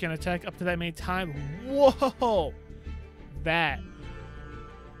also can attack up to that many times. Whoa! That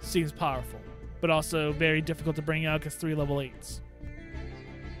seems powerful, but also very difficult to bring out because 3 level 8s.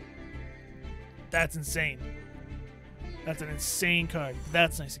 That's insane. That's an insane card.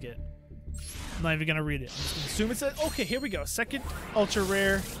 That's nice to get. I'm not even going to read it. I'm just going to assume it's a... Okay, here we go. Second ultra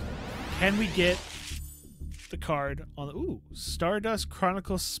rare. Can we get the card on the... Ooh, Stardust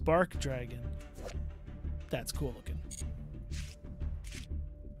Chronicle Spark Dragon. That's cool looking.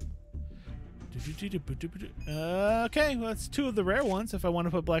 Okay, well, that's 2 of the rare ones. If I want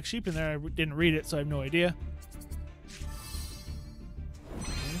to put Black Sheep in there, I didn't read it, so I have no idea.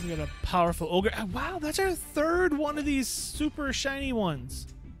 We got a powerful ogre. Wow, that's our 3rd one of these super shiny ones.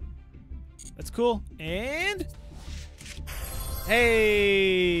 That's cool. And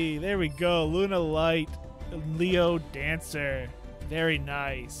hey, there we go. Lunalite Leo Dancer. Very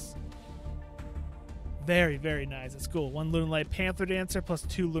nice. Very, very nice. That's cool. 1 Lunalite Panther Dancer plus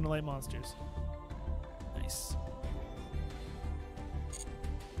 2 Lunalite monsters. Nice.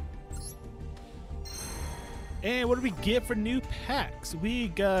 And what do we get for new packs? We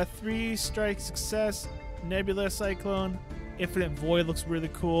got 3 Strike Success, Nebula Cyclone, Infinite Void looks really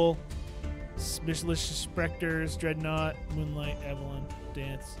cool, Specialist Spectres, Dreadnought, Moonlight, Avalon,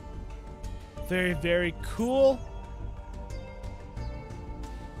 Dance. Very, very cool.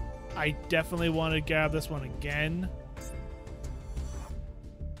 I definitely want to grab this one again.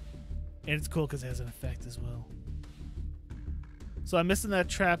 And it's cool because it has an effect as well. So I'm missing that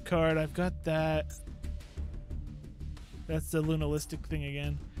trap card. I've got that. That's the Lunalistic thing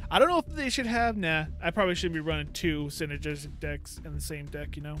again. I don't know if they should have... Nah, I probably shouldn't be running 2 synergistic decks in the same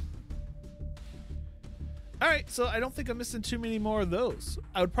deck, you know? Alright, so I don't think I'm missing too many more of those.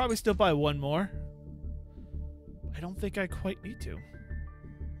 I would probably still buy 1 more. I don't think I quite need to.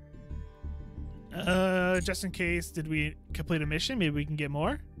 Just in case, did we complete a mission? Maybe we can get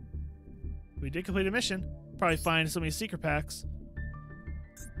more? We did complete a mission. Probably find so many secret packs.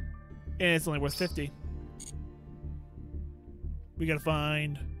 And it's only worth 50. We gotta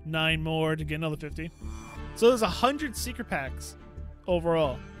find 9 more to get another 50. So there's 100 secret packs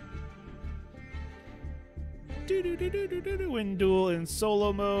overall. Win duel in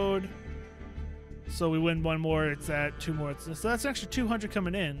solo mode. So we win 1 more, it's at 2 more. So that's an extra 200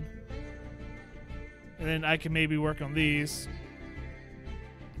 coming in. And then I can maybe work on these.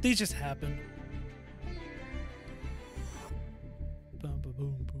 These just happen. Boom, boom,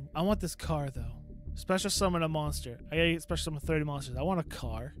 boom, boom. I want this car though. Special summon a monster. I gotta get special summon 30 monsters. I want a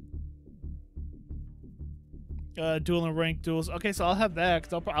car. Duel and rank duels. Okay, so I'll have that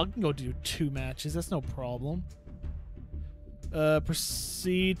because I can go do 2 matches. That's no problem.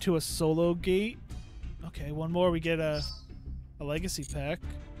 Proceed to a solo gate. Okay, 1 more. We get a legacy pack.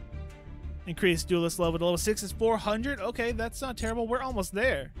 Increase duelist level to level 6 is 400. Okay, that's not terrible. We're almost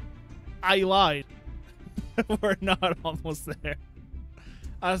there. I lied. We're not almost there.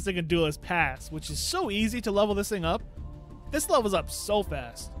 I was thinking duelist pass, which is so easy to level this thing up. This levels up so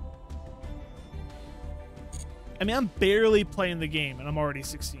fast. I mean, I'm barely playing the game, and I'm already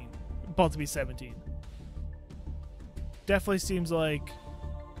 16. About to be 17. definitely seems like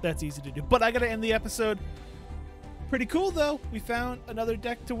that's easy to do. But I gotta end the episode. Pretty cool though. We found another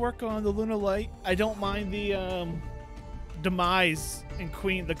deck to work on, the Luna Light. I don't mind the Demise and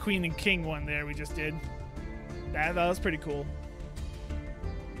the Queen and King one there we just did. That was pretty cool.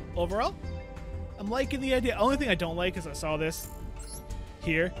 Overall, I'm liking the idea. Only thing I don't like is I saw this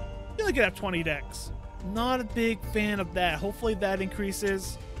here. You only can have 20 decks. Not a big fan of that. Hopefully that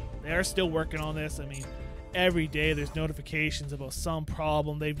increases. They're still working on this. I mean, every day there's notifications about some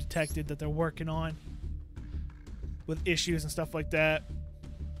problem they've detected that they're working on with issues and stuff like that.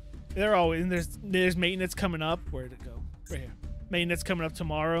 They're always, and there's maintenance coming up. Where did it go? Right here. Maintenance coming up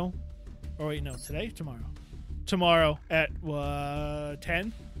tomorrow. Or wait, no, today? Tomorrow. Tomorrow at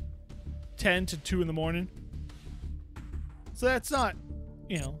 10 to 2 in the morning. So that's not,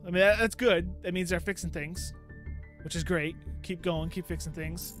 you know, I mean, that's good. That means they're fixing things, which is great. Keep going, keep fixing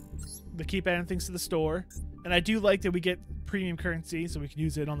things. They keep adding things to the store. And I do like that we get premium currency so we can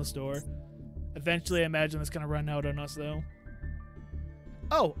use it on the store. Eventually, I imagine that's going to run out on us, though.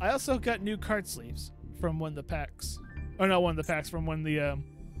 Oh, I also got new card sleeves from one of the packs. Oh, not one of the packs, from one of the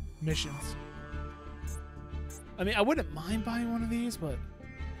missions. I mean, I wouldn't mind buying one of these, but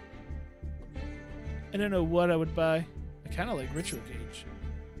I don't know what I would buy. I kind of like Ritual Cage.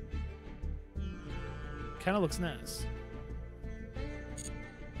 Kind of looks nice.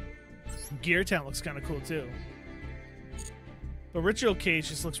 Gear Town looks kind of cool, too. But Ritual Cage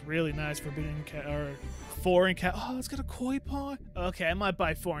just looks really nice. Forbidden or Foreign Capital. Oh, it's got a koi paw. Okay, I might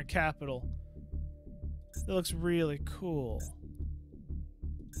buy Foreign Capital. That looks really cool.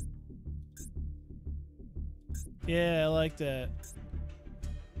 Yeah, I like that.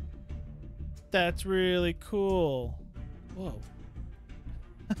 That's really cool. Whoa.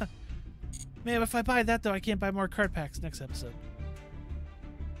 Man, if I buy that, though, I can't buy more card packs next episode.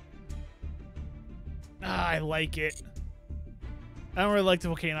 Ah, I like it. I don't really like the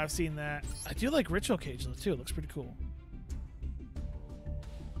volcano. I've seen that. I do like Ritual Cage, though, too. It looks pretty cool.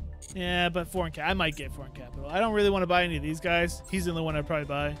 Yeah, but Foreign Capital. I might get Foreign Capital. I don't really want to buy any of these guys. He's the only one I'd probably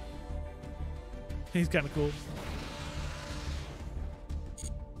buy. He's kind of cool.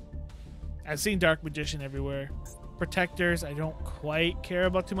 I've seen Dark Magician everywhere. Protectors, I don't quite care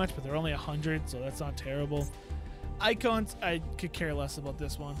about too much, but they're only 100, so that's not terrible. Icons, I could care less about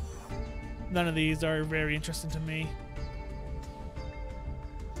this one. None of these are very interesting to me.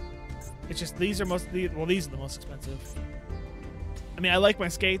 It's just these are these are the most expensive. I mean, I like my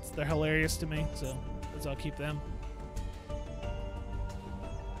skates. They're hilarious to me, so I'll keep them.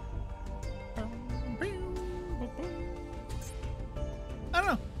 I don't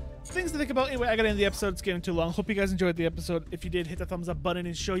know. Things to think about. Anyway, I gotta end the episode. It's getting too long. Hope you guys enjoyed the episode. If you did, hit the thumbs up button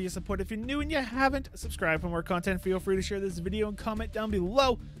and show your support. If you're new and you haven't, subscribe for more content. Feel free to share this video and comment down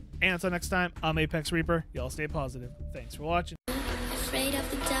below. And until next time, I'm ApexReaper. Y'all stay positive. Thanks for watching. Afraid of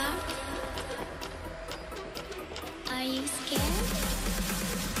the dark? Are you scared?